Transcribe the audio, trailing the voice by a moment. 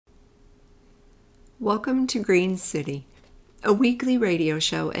Welcome to Green City, a weekly radio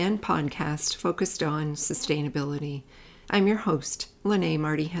show and podcast focused on sustainability. I'm your host, Lene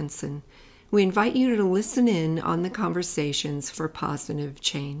Marty Henson. We invite you to listen in on the conversations for positive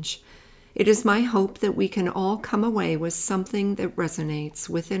change. It is my hope that we can all come away with something that resonates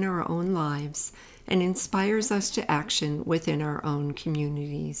within our own lives and inspires us to action within our own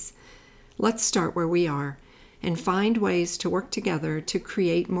communities. Let's start where we are and find ways to work together to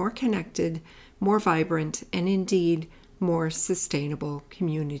create more connected, more vibrant, and indeed more sustainable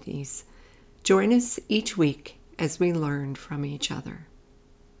communities. Join us each week as we learn from each other.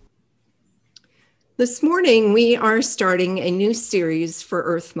 This morning, we are starting a new series for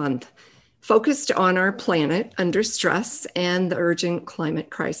Earth Month, focused on our planet under stress and the urgent climate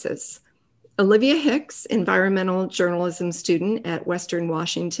crisis. Olivia Hicks, environmental journalism student at Western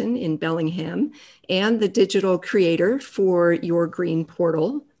Washington in Bellingham, and the digital creator for Your Green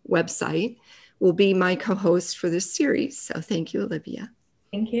Portal website, will be my co-host for this series. So thank you, Olivia.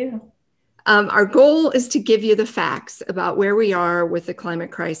 Thank you. Our goal is to give you the facts about where we are with the climate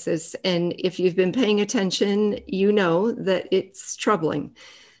crisis. And if you've been paying attention, you know that it's troubling.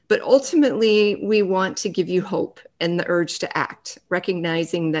 But ultimately, we want to give you hope and the urge to act,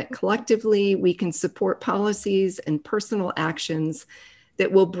 recognizing that collectively we can support policies and personal actions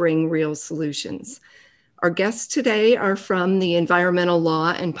that will bring real solutions. Our guests today are from the Environmental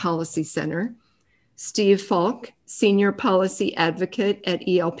Law and Policy Center. Steve Falk, Senior Policy Advocate at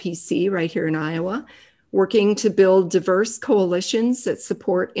ELPC right here in Iowa, working to build diverse coalitions that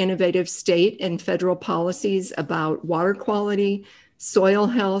support innovative state and federal policies about water quality, soil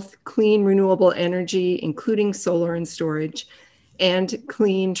health, clean renewable energy, including solar and storage, and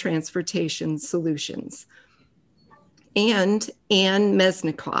clean transportation solutions. And Ann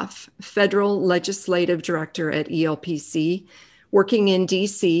Mesnikoff, Federal Legislative Director at ELPC, working in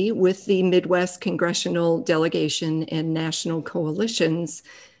DC with the Midwest Congressional Delegation and national coalitions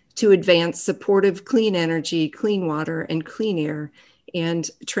to advance supportive clean energy, clean water, and clean air, and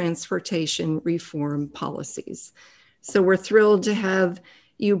transportation reform policies. So we're thrilled to have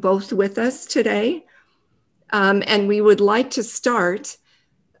you both with us today. And we would like to start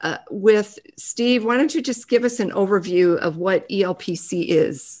with Steve. Why don't you just give us an overview of what ELPC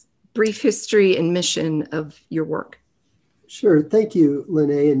is, brief history and mission of your work. Sure. Thank you,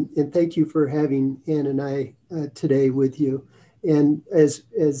 Lene, and thank you for having Ann and I today with you. And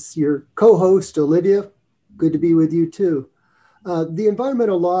as your co-host, Olivia, good to be with you too. The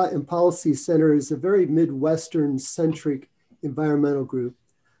Environmental Law and Policy Center is a very Midwestern-centric environmental group.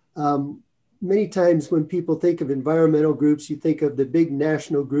 Many times when people think of environmental groups, you think of the big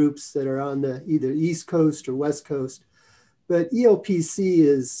national groups that are on the either East Coast or West Coast. But ELPC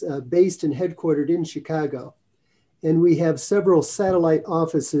is based and headquartered in Chicago. And we have several satellite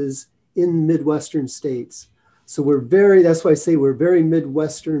offices in the Midwestern states. So that's why I say we're very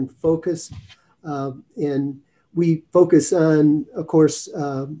Midwestern focused. And we focus on, of course,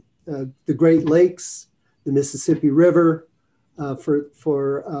 the Great Lakes, the Mississippi River, for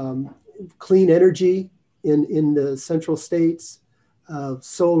clean energy in the central states,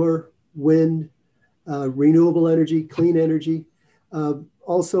 solar, wind, renewable energy, clean energy.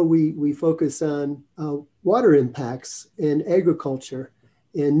 Also, we focus on water impacts and agriculture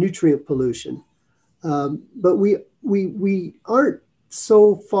and nutrient pollution. But we aren't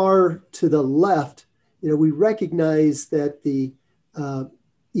so far to the left. We recognize that the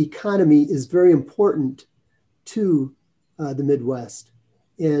economy is very important to the Midwest.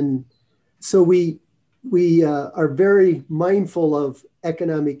 And so we are very mindful of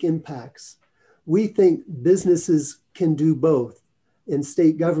economic impacts. We think businesses can do both. And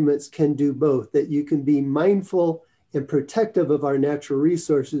state governments can do both, that you can be mindful and protective of our natural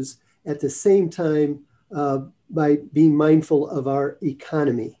resources at the same time by being mindful of our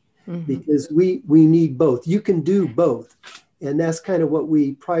economy, because we need both. You can do both. And that's kind of what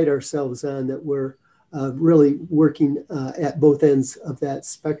we pride ourselves on, that we're really working at both ends of that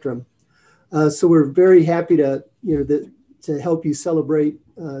spectrum. So we're very happy to help you celebrate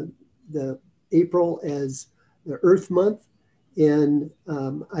the April as the Earth Month. And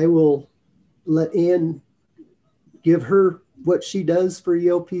I will let Ann give her what she does for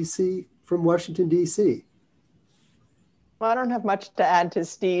ELPC from Washington, D.C. Well, I don't have much to add to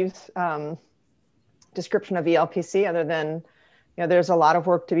Steve's description of ELPC, other than, there's a lot of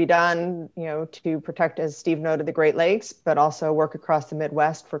work to be done, to protect, as Steve noted, the Great Lakes, but also work across the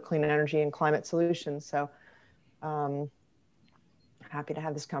Midwest for clean energy and climate solutions. So happy to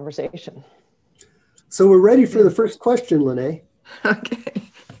have this conversation. So we're ready for the first question, Lene. Okay.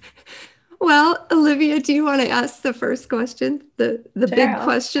 Well, Olivia, do you want to ask the first question, the big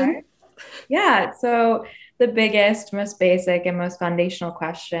question? Yeah. So the biggest, most basic, and most foundational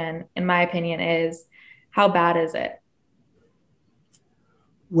question, in my opinion, is how bad is it?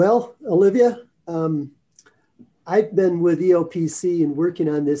 Well, Olivia, I've been with ELPC and working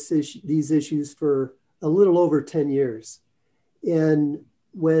on these issues for a little over 10 years. And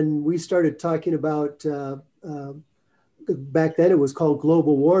when we started talking about, back then it was called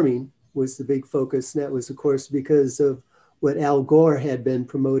global warming was the big focus. And that was, of course, because of what Al Gore had been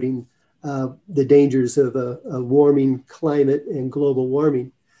promoting, the dangers of a warming climate and global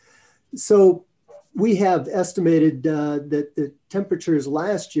warming. So we have estimated that the temperatures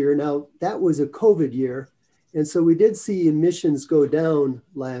last year, now that was a COVID year, and so we did see emissions go down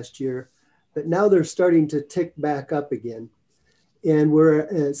last year, but now they're starting to tick back up again.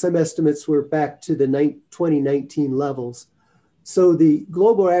 And some estimates were back to the 2019 levels. So the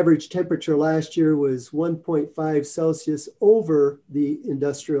global average temperature last year was 1.5 Celsius over the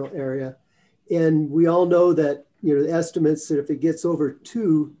industrial area. And we all know that, the estimates that if it gets over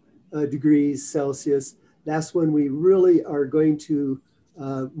 2 degrees Celsius, that's when we really are going to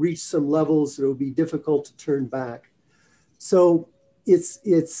reach some levels that will be difficult to turn back. So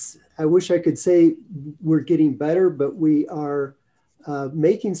I wish I could say we're getting better, but we are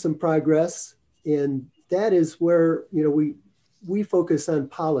making some progress. And that is where, we focus on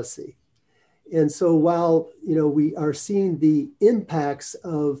policy. And so while, we are seeing the impacts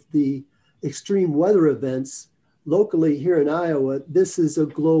of the extreme weather events locally here in Iowa, this is a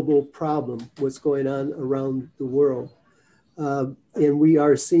global problem, what's going on around the world. And we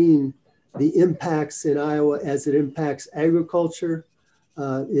are seeing the impacts in Iowa as it impacts agriculture.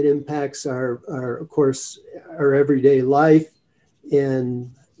 It impacts of course, our everyday life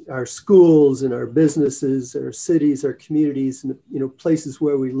and our schools and our businesses, our cities, our communities, and places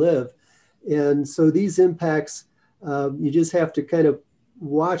where we live. And so these impacts, you just have to kind of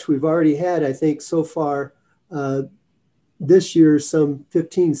watch. We've already had, I think, so far this year, some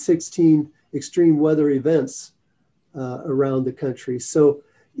 15, 16 extreme weather events around the country. So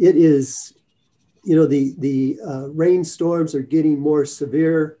it is, the rainstorms are getting more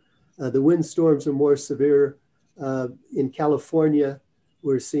severe. The windstorms are more severe. In California,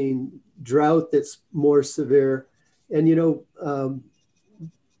 we're seeing drought that's more severe. And,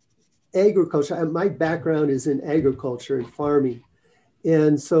 agriculture, my background is in agriculture and farming.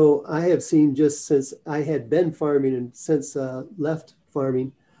 And so I have seen, just since I had been farming and since left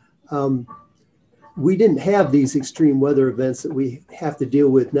farming, we didn't have these extreme weather events that we have to deal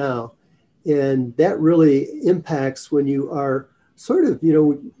with now. And that really impacts when you are sort of,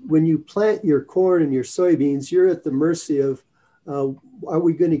 when you plant your corn and your soybeans, you're at the mercy of, are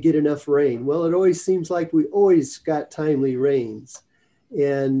we going to get enough rain? Well, it always seems like we always got timely rains.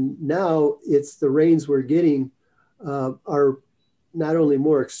 And now it's the rains we're getting are not only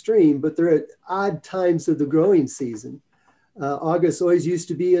more extreme, but they're at odd times of the growing season. August always used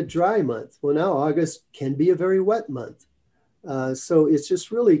to be a dry month. Well, now August can be a very wet month. So it's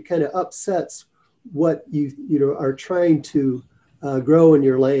just really kind of upsets what you are trying to grow in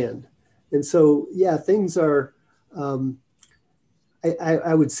your land. And so, yeah, things are,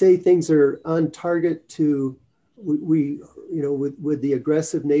 I would say things are on target to, with the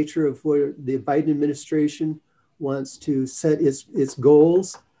aggressive nature of where the Biden administration wants to set its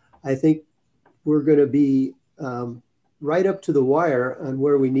goals. I think we're going to be right up to the wire on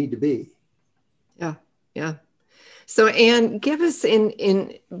where we need to be. Yeah, yeah. So, Anne, give us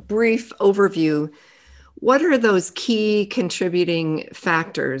in brief overview, what are those key contributing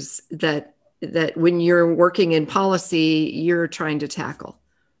factors that when you're working in policy, you're trying to tackle?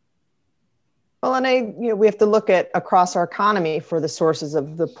 Well, and we have to look at across our economy for the sources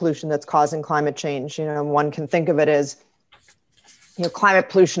of the pollution that's causing climate change. One can think of it as, climate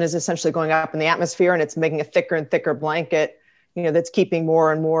pollution is essentially going up in the atmosphere and it's making a thicker and thicker blanket, that's keeping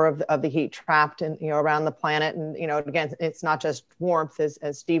more and more of the heat trapped and, around the planet. And, again, it's not just warmth,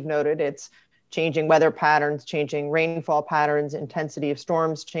 as Steve noted, it's changing weather patterns, changing rainfall patterns, intensity of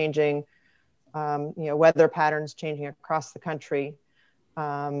storms changing, weather patterns changing across the country.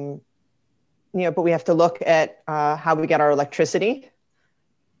 But we have to look at how we get our electricity,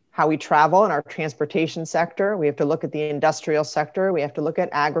 how we travel in our transportation sector. We have to look at the industrial sector. We have to look at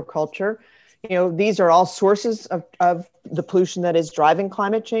agriculture. These are all sources of the pollution that is driving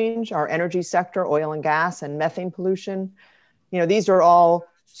climate change. Our energy sector, oil and gas, and methane pollution. These are all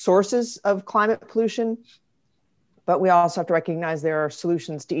sources of climate pollution. But we also have to recognize there are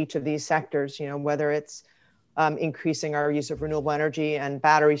solutions to each of these sectors, whether it's increasing our use of renewable energy and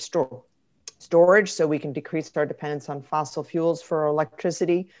battery storage so we can decrease our dependence on fossil fuels for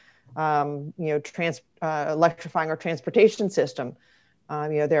electricity, electrifying our transportation system,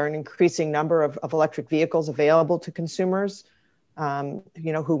 There are an increasing number of electric vehicles available to consumers,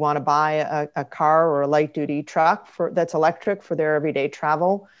 who want to buy a car or a light duty truck that's electric for their everyday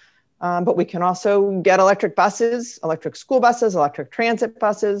travel. But we can also get electric buses, electric school buses, electric transit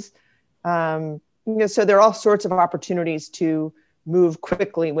buses. So there are all sorts of opportunities to move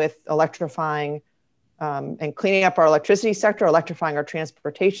quickly with electrifying and cleaning up our electricity sector, electrifying our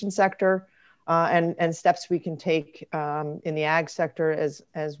transportation sector, and steps we can take in the ag sector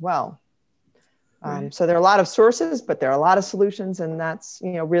as well. Right. So there are a lot of sources, but there are a lot of solutions, and that's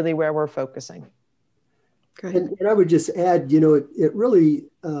really where we're focusing. And I would just add, it really,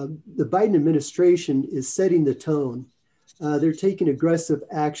 the Biden administration is setting the tone. They're taking aggressive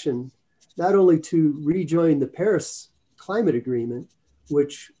action, not only to rejoin the Paris Climate Agreement,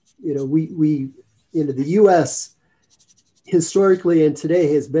 which, the U.S. historically and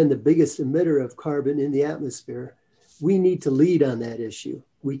today has been the biggest emitter of carbon in the atmosphere. We need to lead on that issue.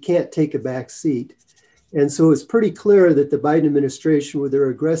 We can't take a back seat. And so it's pretty clear that the Biden administration, with their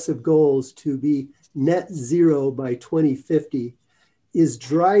aggressive goals to be net zero by 2050, is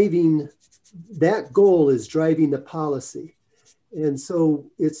driving, that goal is driving the policy. And so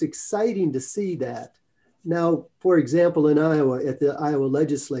it's exciting to see that. Now, for example, in Iowa, at the Iowa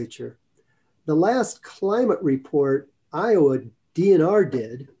legislature, the last climate report Iowa DNR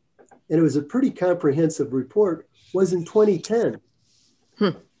did, and it was a pretty comprehensive report, was in 2010.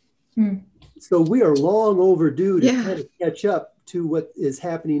 So we are long overdue to kind of catch up to what is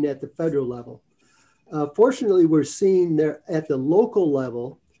happening at the federal level. Fortunately, we're seeing there at the local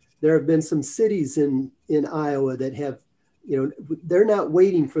level, there have been some cities in Iowa that have, they're not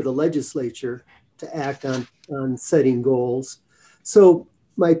waiting for the legislature to act on setting goals. So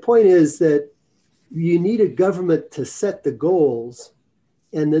my point is that you need a government to set the goals,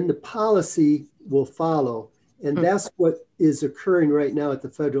 and then the policy will follow. And that's what is occurring right now at the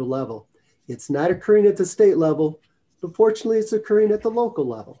federal level. It's not occurring at the state level, but fortunately it's occurring at the local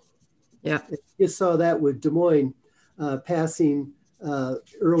level. Yeah. You saw that with Des Moines passing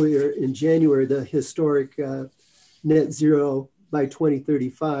earlier in January, the historic net zero by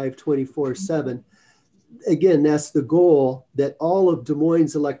 2035, 24/7. Again, that's the goal, that all of Des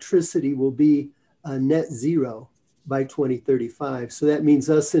Moines' electricity will be net zero by 2035. So that means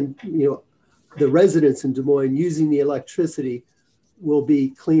us and, the residents in Des Moines using the electricity will be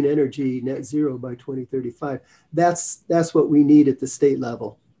clean energy net zero by 2035. That's what we need at the state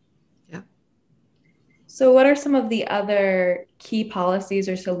level. Yeah. So what are some of the other key policies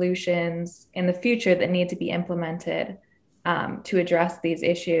or solutions in the future that need to be implemented to address these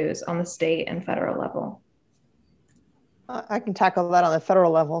issues on the state and federal level? I can tackle that on the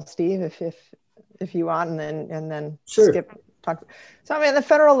federal level, Steve, if you want, and then sure. talk. So I mean, the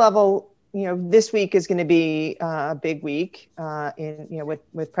federal level, this week is going to be a big week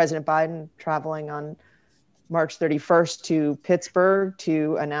with President Biden traveling on March 31st to Pittsburgh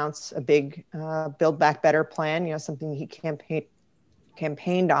to announce a big Build Back Better plan, something he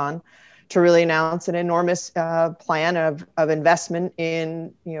campaigned on, to really announce an enormous plan of investment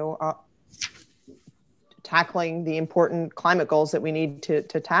in, tackling the important climate goals that we need to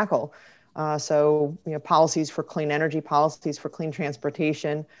tackle. So, policies for clean energy, policies for clean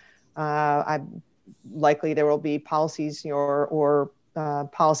transportation. Likely there will be policies or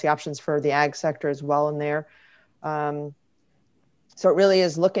policy options for the ag sector as well in there. So it really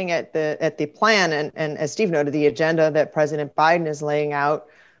is looking at the plan, and as Steve noted, the agenda that President Biden is laying out.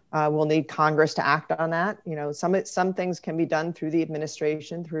 We'll need Congress to act on that. Some things can be done through the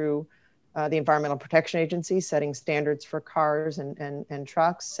administration, through the Environmental Protection Agency, setting standards for cars and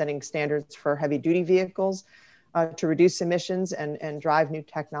trucks, setting standards for heavy duty vehicles to reduce emissions and drive new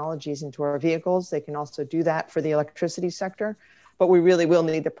technologies into our vehicles. They can also do that for the electricity sector, but we really will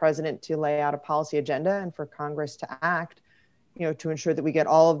need the president to lay out a policy agenda and for Congress to act, to ensure that we get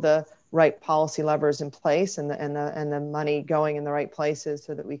all of the right policy levers in place and the money going in the right places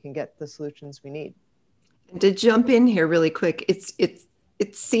so that we can get the solutions we need. To jump in here really quick,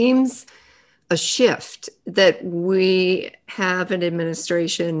 it seems a shift that we have an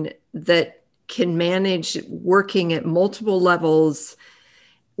administration that can manage working at multiple levels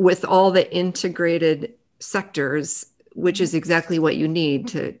with all the integrated sectors, which is exactly what you need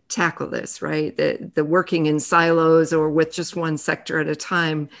to tackle this, right? The working in silos or with just one sector at a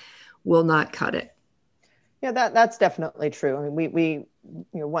time will not cut it. Yeah, that's definitely true. I mean, we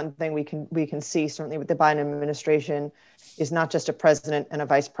one thing we can see certainly with the Biden administration is not just a president and a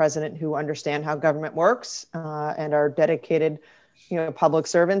vice president who understand how government works and are dedicated, public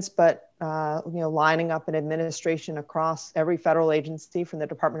servants, but lining up an administration across every federal agency, from the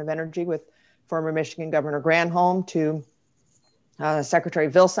Department of Energy with former Michigan Governor Granholm to Secretary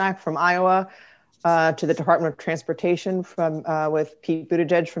Vilsack from Iowa, to the Department of Transportation with Pete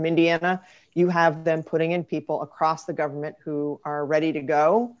Buttigieg from Indiana. You have them putting in people across the government who are ready to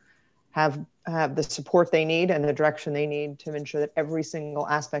go, have the support they need and the direction they need to ensure that every single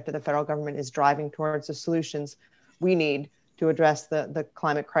aspect of the federal government is driving towards the solutions we need to address the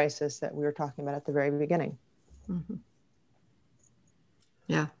climate crisis that we were talking about at the very beginning. Mm-hmm.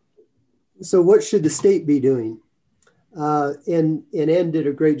 Yeah. So what should the state be doing? And Ann did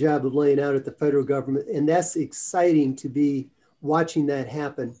a great job of laying out at the federal government, and that's exciting to be watching that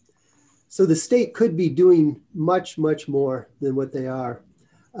happen. So the state could be doing much, much more than what they are.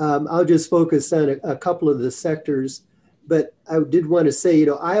 I'll just focus on a couple of the sectors, but I did want to say,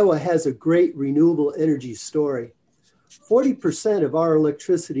 Iowa has a great renewable energy story. 40% of our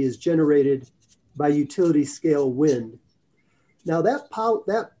electricity is generated by utility scale wind. Now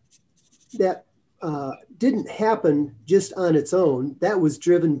that didn't happen just on its own. That was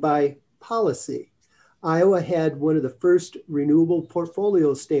driven by policy. Iowa had one of the first renewable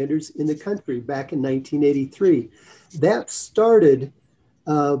portfolio standards in the country back in 1983. That started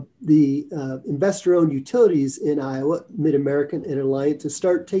the investor-owned utilities in Iowa, Mid-American and Alliant, to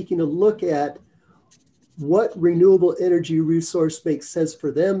start taking a look at what renewable energy resource makes sense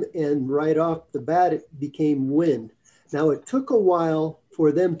for them, and right off the bat, it became wind. Now, it took a while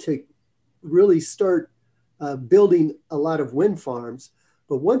for them to really start building a lot of wind farms,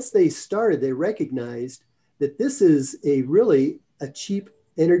 but once they started, they recognized that this is really a cheap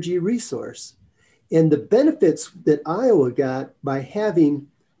energy resource. And the benefits that Iowa got by having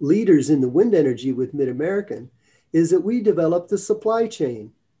leaders in the wind energy with Mid-American is that we developed the supply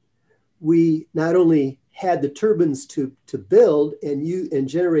chain. We not only had the turbines to build and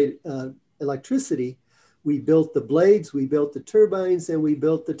generate electricity, we built the blades, we built the turbines, and we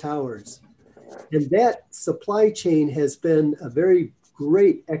built the towers. And that supply chain has been a very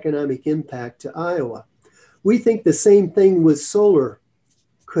great economic impact to Iowa. We think the same thing with solar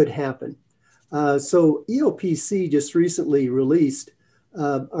could happen. So EOPC just recently released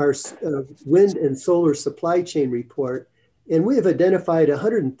our wind and solar supply chain report, and we have identified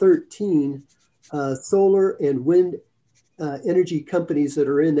 113 solar and wind energy companies that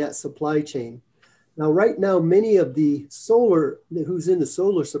are in that supply chain. Now, right now, many of the who's in the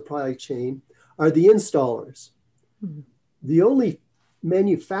solar supply chain are the installers. Mm-hmm. The only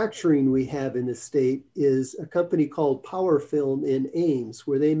manufacturing we have in the state is a company called PowerFilm in Ames,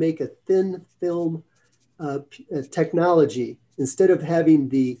 where they make a thin film technology. Instead of having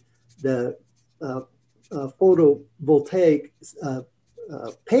the photovoltaic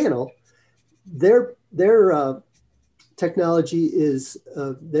panel, their technology is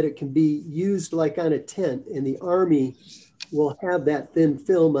that it can be used like on a tent, and the Army will have that thin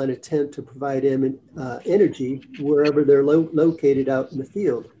film on a tent to provide energy wherever they're located out in the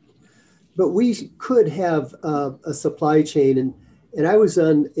field. But we could have a supply chain, and I was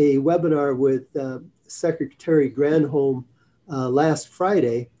on a webinar with Secretary Granholm last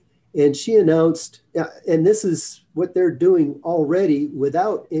Friday, and she announced, and this is what they're doing already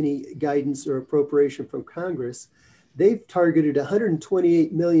without any guidance or appropriation from Congress, they've targeted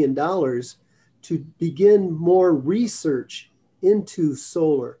 $128 million to begin more research into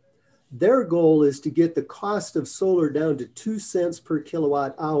solar. Their goal is to get the cost of solar down to 2 cents per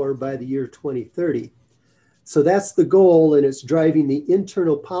kilowatt hour by the year 2030. So that's the goal, and it's driving the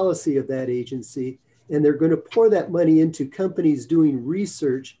internal policy of that agency. And they're going to pour that money into companies doing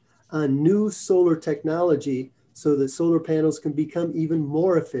research on new solar technology so that solar panels can become even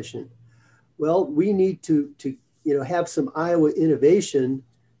more efficient. Well, we need to have some Iowa innovation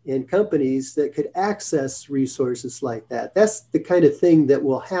and companies that could access resources like that. That's the kind of thing that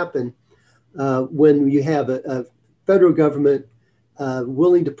will happen when you have a federal government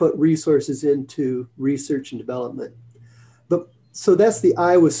willing to put resources into research and development. So that's the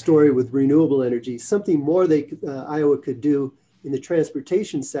Iowa story with renewable energy. Something more Iowa could do in the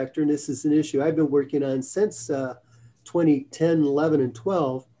transportation sector, and this is an issue I've been working on since 2010, 11, and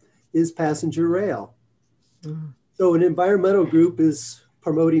 12, is passenger rail. Mm-hmm. So an environmental group is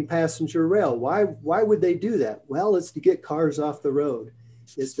promoting passenger rail. Why would they do that? Well, it's to get cars off the road.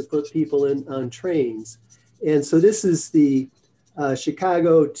 It's to put people on trains. And so this is the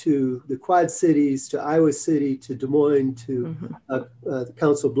Chicago to the Quad Cities, to Iowa City, to Des Moines, to the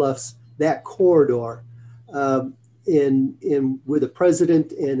Council Bluffs, that corridor. And with the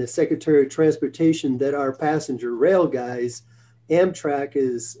president and the Secretary of Transportation that are passenger rail guys, Amtrak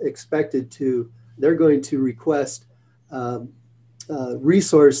is expected they're going to request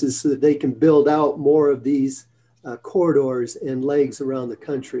resources so that they can build out more of these corridors and legs around the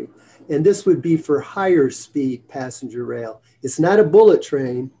country. And this would be for higher speed passenger rail. It's not a bullet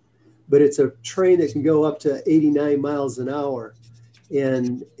train, but it's a train that can go up to 89 miles an hour.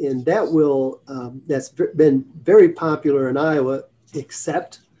 And that will, that's been very popular in Iowa,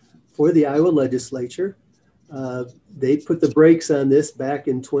 except for the Iowa legislature. They put the brakes on this back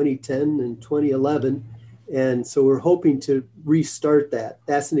in 2010 and 2011. And so we're hoping to restart that.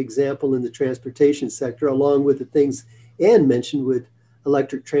 That's an example in the transportation sector, along with the things Ann mentioned with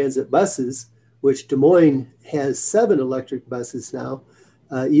electric transit buses, which Des Moines has 7 electric buses now.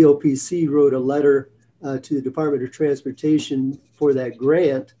 EOPC wrote a letter to the Department of Transportation for that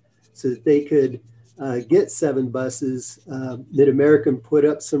grant so that they could get 7 buses. Mid-American put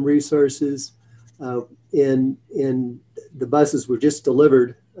up some resources, and the buses were just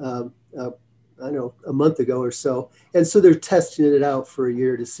delivered, I don't know, a month ago or so. And so they're testing it out for a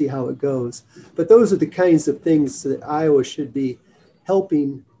year to see how it goes. But those are the kinds of things that Iowa should be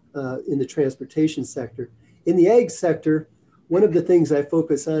helping in the transportation sector. In the ag sector, one of the things I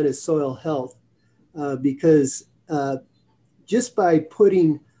focus on is soil health, because just by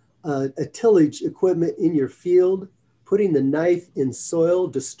putting a tillage equipment in your field, putting the knife in soil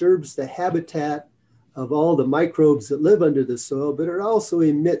disturbs the habitat of all the microbes that live under the soil, but it also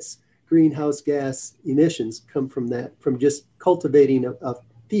emits greenhouse gas emissions come from that, from just cultivating a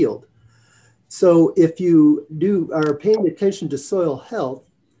field. So if you are paying attention to soil health,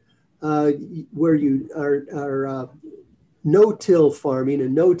 where you are no-till farming,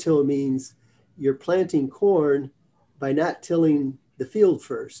 and no-till means you're planting corn by not tilling the field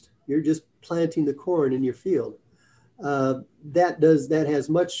first. You're just planting the corn in your field. That has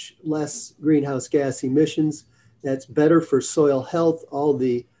much less greenhouse gas emissions. That's better for soil health. All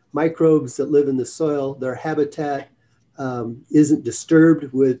the microbes that live in the soil, their habitat isn't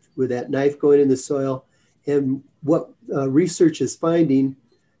disturbed with that knife going in the soil. And what research is finding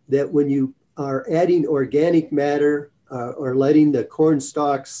that when you are adding organic matter or letting the corn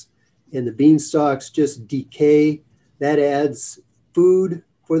stalks and the bean stalks just decay, that adds food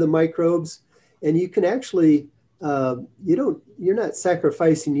for the microbes. And you can actually, you're not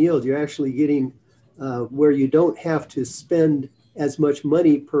sacrificing yield. You're actually getting where you don't have to spend as much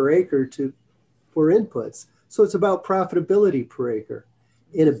money per acre for inputs. So it's about profitability per acre.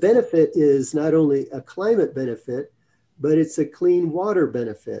 And a benefit is not only a climate benefit, but it's a clean water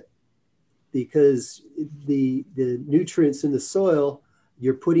benefit, because the nutrients in the soil,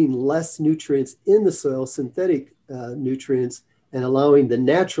 you're putting less nutrients in the soil, synthetic nutrients, and allowing the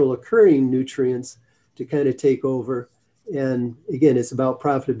natural occurring nutrients to kind of take over. And again, it's about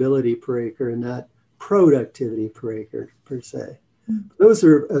profitability per acre and not productivity per acre per se. Those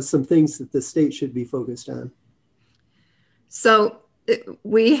are some things that the state should be focused on. So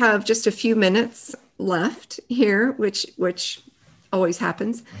we have just a few minutes left here, which always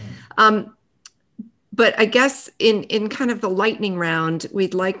happens. But I guess in kind of the lightning round,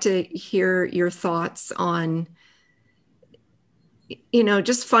 we'd like to hear your thoughts on,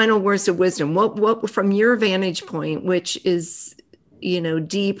 just final words of wisdom. What from your vantage point, which is,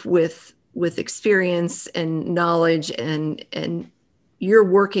 deep with experience and knowledge, and you're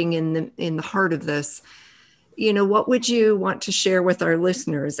working in the heart of this, what would you want to share with our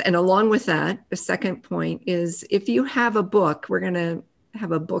listeners? And along with that, the second point is, if you have a book, we're going to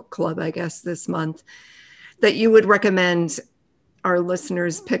have a book club, I guess, this month, that you would recommend our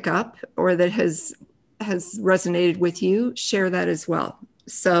listeners pick up, or that has resonated with you, share that as well.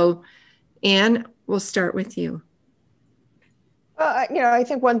 So, Ann, we'll start with you. I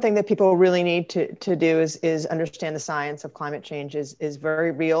think one thing that people really need to do is understand the science of climate change is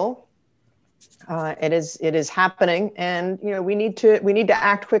very real. It is happening, and we need to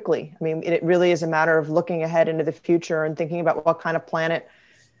act quickly. I mean, it really is a matter of looking ahead into the future and thinking about what kind of planet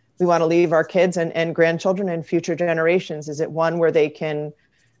we want to leave our kids and grandchildren and future generations. Is it one where they can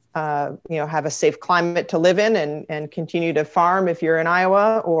have a safe climate to live in and continue to farm if you're in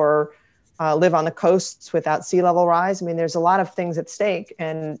Iowa, or live on the coasts without sea level rise? I mean, there's a lot of things at stake,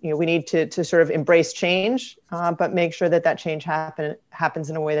 and we need to sort of embrace change, but make sure that change happens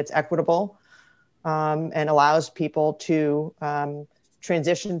in a way that's equitable, and allows people to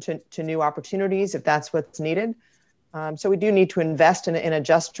transition to new opportunities if that's what's needed. So we do need to invest in a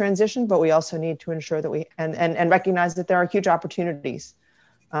just transition, but we also need to ensure that we and recognize that there are huge opportunities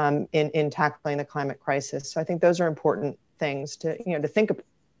in tackling the climate crisis. So I think those are important things to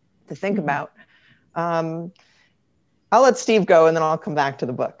think about. I'll let Steve go, and then I'll come back to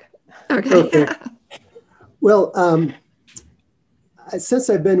the book. Okay. Well, since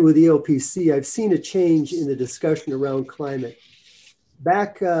I've been with EOPC, I've seen a change in the discussion around climate.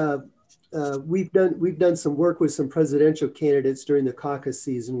 Back we've done some work with some presidential candidates during the caucus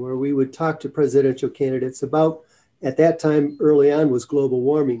season where we would talk to presidential candidates about, at that time early on, was global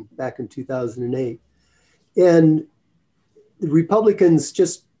warming back in 2008. And the Republicans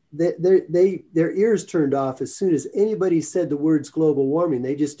just, their ears turned off as soon as anybody said the words global warming.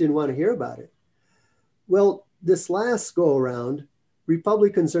 They just didn't want to hear about it. Well, this last go around,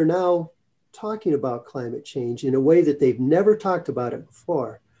 Republicans are now talking about climate change in a way that they've never talked about it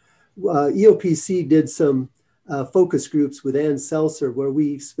before. EOPC did some focus groups with Ann Seltzer where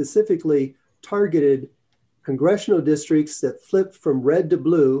we specifically targeted congressional districts that flipped from red to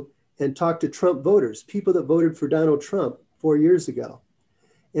blue and talked to Trump voters, people that voted for Donald Trump 4 years ago.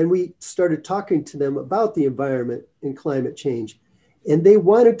 And we started talking to them about the environment and climate change. And they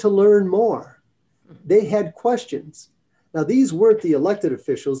wanted to learn more. They had questions. Now, these weren't the elected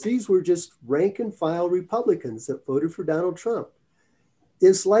officials. These were just rank and file Republicans that voted for Donald Trump.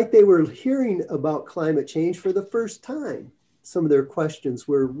 It's like they were hearing about climate change for the first time. Some of their questions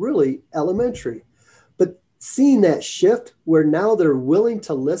were really elementary. But seeing that shift where now they're willing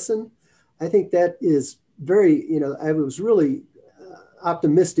to listen, I think that is very, I was really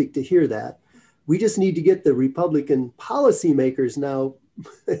optimistic to hear that. We just need to get the Republican policymakers now,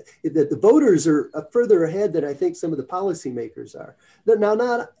 that the voters are further ahead than I think some of the policymakers are. Now,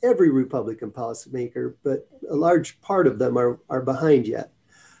 not every Republican policymaker, but a large part of them are behind yet.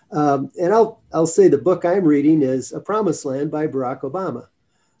 And I'll say the book I'm reading is A Promised Land by Barack Obama.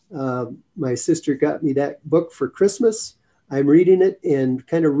 My sister got me that book for Christmas. I'm reading it and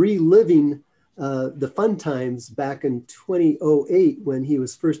kind of reliving the fun times back in 2008 when he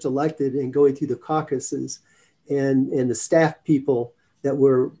was first elected and going through the caucuses and the staff people that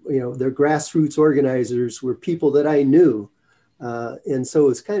were, their grassroots organizers were people that I knew. And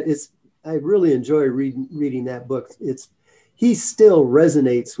so I really enjoy reading that book. He still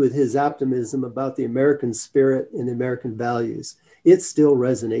resonates with his optimism about the American spirit and the American values. It still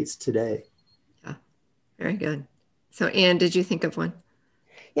resonates today. Yeah, very good. So, Anne, did you think of one?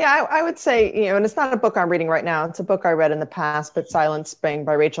 Yeah, I would say, and it's not a book I'm reading right now. It's a book I read in the past, but Silent Spring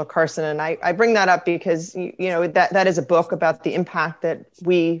by Rachel Carson. And I bring that up because, that is a book about the impact that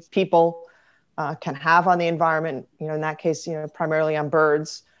we people can have on the environment, in that case, primarily on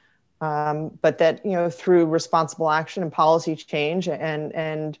birds, but that, through responsible action and policy change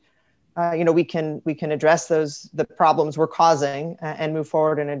and we can address the problems we're causing and move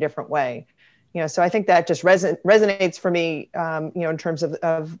forward in a different way. So I think that just resonates for me, in terms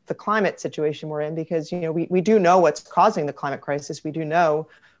of the climate situation we're in, because, we do know what's causing the climate crisis. We do know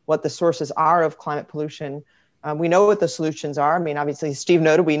what the sources are of climate pollution. We know what the solutions are. I mean, obviously, Steve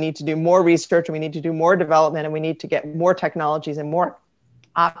noted we need to do more research and we need to do more development and we need to get more technologies and more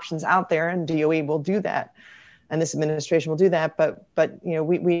options out there, and DOE will do that. And this administration will do that. But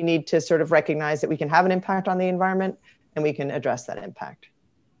we need to sort of recognize that we can have an impact on the environment and we can address that impact.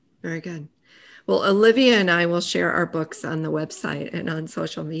 Very good. Well, Olivia and I will share our books on the website and on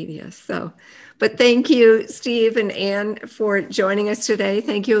social media. But thank you, Steve and Anne, for joining us today.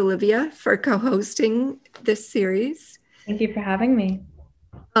 Thank you, Olivia, for co-hosting this series. Thank you for having me.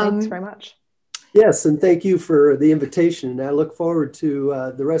 Thanks very much. Yes, and thank you for the invitation. And I look forward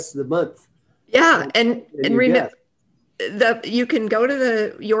to the rest of the month. Yeah, and remember, you can go to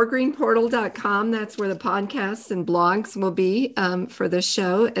the yourgreenportal.com. That's where the podcasts and blogs will be for this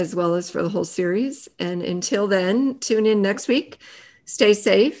show, as well as for the whole series. And until then, tune in next week. Stay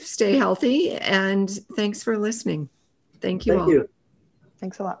safe, stay healthy, and thanks for listening. Thank you all. Thank you.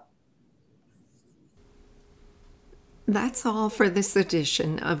 Thanks a lot. That's all for this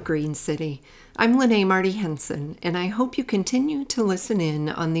edition of Green City. I'm Lene Marty Henson, and I hope you continue to listen in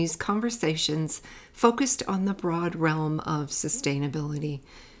on these conversations focused on the broad realm of sustainability.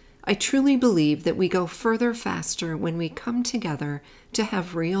 I truly believe that we go further faster when we come together to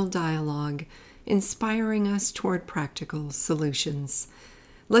have real dialogue, inspiring us toward practical solutions.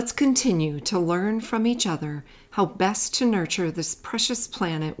 Let's continue to learn from each other how best to nurture this precious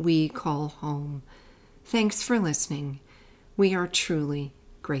planet we call home. Thanks for listening. We are truly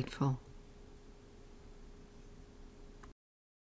grateful.